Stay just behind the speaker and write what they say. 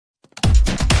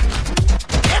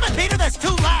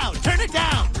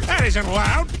That isn't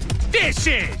loud. This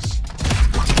is.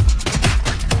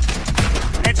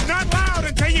 It's not loud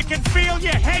until you can feel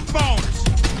your head bones.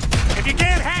 If you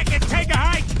can't hack it, take a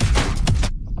hike.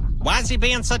 Why is he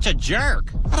being such a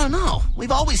jerk? I don't know.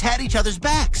 We've always had each other's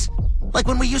backs. Like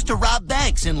when we used to rob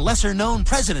banks in lesser-known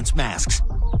presidents' masks.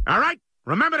 All right?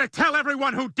 Remember to tell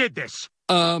everyone who did this.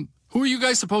 Who are you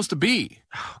guys supposed to be?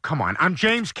 Oh, come on, I'm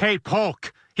James K.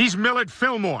 Polk. He's Millard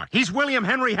Fillmore. He's William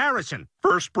Henry Harrison.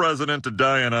 First president to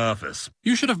die in office.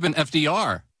 You should have been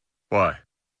FDR. Why?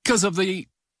 Because of the,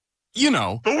 you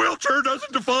know. The wheelchair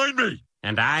doesn't define me.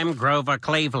 And I'm Grover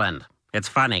Cleveland. It's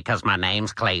funny, because my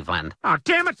name's Cleveland. Oh,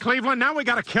 damn it, Cleveland. Now we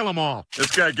gotta kill them all.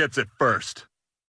 This guy gets it first.